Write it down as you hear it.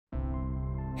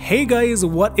Hey guys,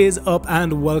 what is up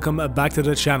and welcome back to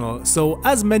the channel. So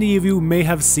as many of you may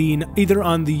have seen either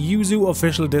on the Yuzu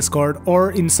official Discord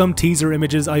or in some teaser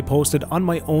images I posted on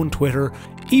my own Twitter,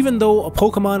 even though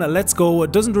Pokemon Let's Go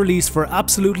doesn't release for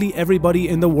absolutely everybody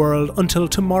in the world until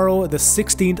tomorrow the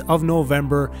 16th of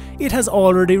November, it has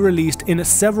already released in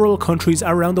several countries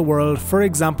around the world, for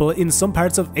example in some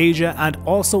parts of Asia and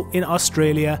also in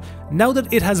Australia. Now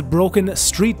that it has broken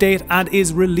street date and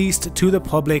is released to the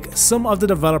public, some of the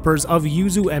developers of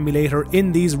Yuzu Emulator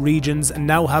in these regions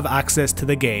now have access to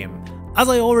the game. As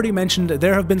I already mentioned,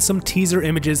 there have been some teaser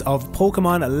images of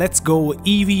Pokemon Let's Go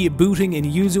Eevee booting in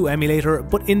Yuzu Emulator,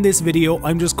 but in this video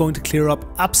I'm just going to clear up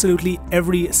absolutely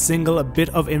every single bit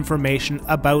of information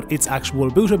about its actual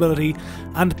bootability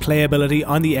and playability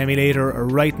on the emulator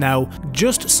right now,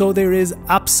 just so there is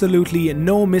absolutely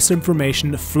no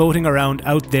misinformation floating around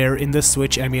out there in the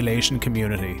Switch emulation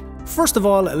community. First of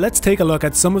all, let's take a look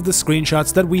at some of the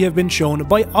screenshots that we have been shown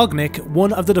by Ognic,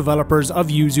 one of the developers of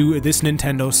Yuzu, this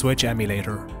Nintendo Switch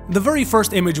emulator. The very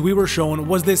first image we were shown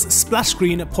was this splash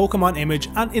screen Pokemon image,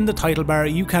 and in the title bar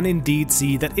you can indeed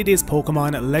see that it is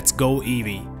Pokemon Let's Go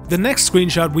Eevee. The next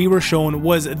screenshot we were shown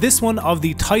was this one of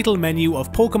the title menu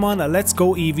of Pokemon Let's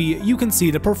Go Eevee. You can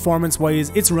see that performance wise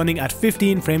it's running at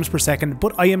 15 frames per second,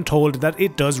 but I am told that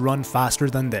it does run faster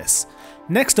than this.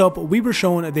 Next up, we were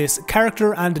shown this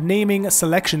character and naming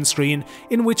selection screen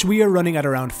in which we are running at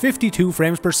around 52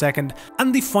 frames per second,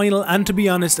 and the final and, to be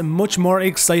honest, much more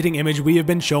exciting image we have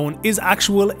been shown is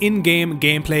actual in-game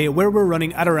gameplay where we're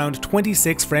running at around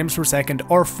 26 frames per second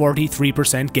or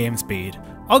 43% game speed.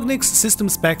 Ognic's system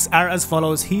specs are as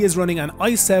follows. He is running an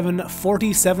i7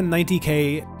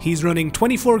 4790K, he's running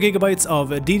 24GB of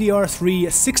DDR3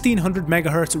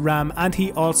 1600MHz RAM, and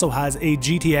he also has a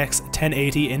GTX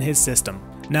 1080 in his system.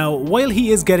 Now, while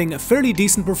he is getting fairly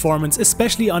decent performance,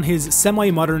 especially on his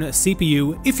semi-modern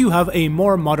CPU, if you have a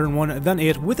more modern one than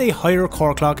it with a higher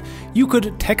core clock, you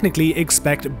could technically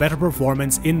expect better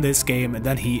performance in this game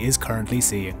than he is currently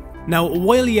seeing. Now,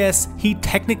 while yes, he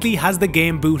technically has the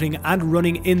game booting and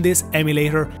running in this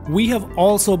emulator, we have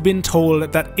also been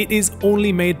told that it is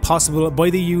only made possible by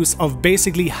the use of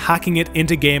basically hacking it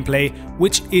into gameplay,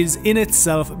 which is in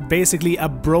itself basically a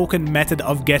broken method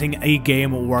of getting a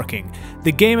game working.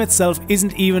 The game itself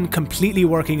isn't even completely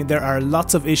working, there are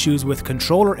lots of issues with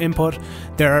controller input,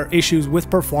 there are issues with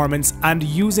performance, and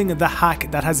using the hack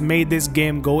that has made this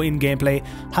game go in gameplay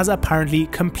has apparently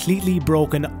completely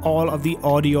broken all of the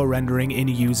audio rendering in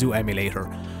Yuzu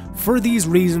Emulator. For these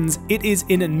reasons, it is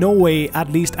in no way, at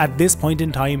least at this point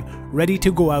in time, ready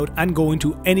to go out and go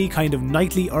into any kind of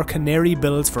nightly or canary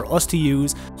builds for us to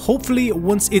use. Hopefully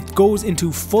once it goes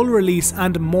into full release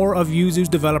and more of Yuzu's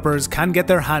developers can get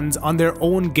their hands on their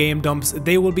own game dumps,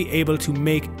 they will be able to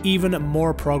make even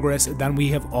more progress than we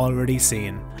have already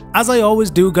seen. As I always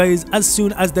do guys, as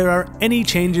soon as there are any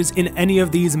changes in any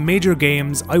of these major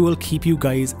games, I will keep you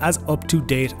guys as up to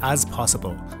date as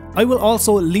possible. I will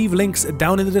also leave links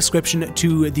down in the description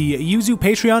to the Yuzu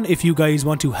Patreon if you guys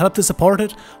want to help to support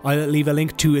it. I'll leave a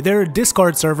link to their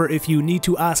Discord server if you need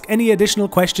to ask any additional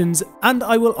questions, and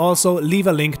I will also leave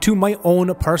a link to my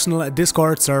own personal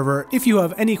Discord server if you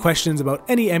have any questions about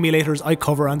any emulators I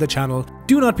cover on the channel.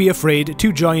 Do not be afraid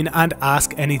to join and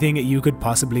ask anything you could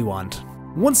possibly want.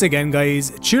 Once again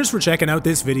guys, cheers for checking out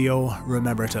this video.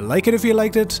 Remember to like it if you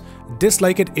liked it,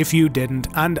 dislike it if you didn't,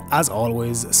 and as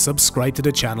always, subscribe to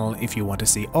the channel if you want to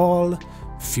see all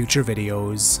future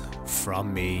videos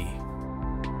from me.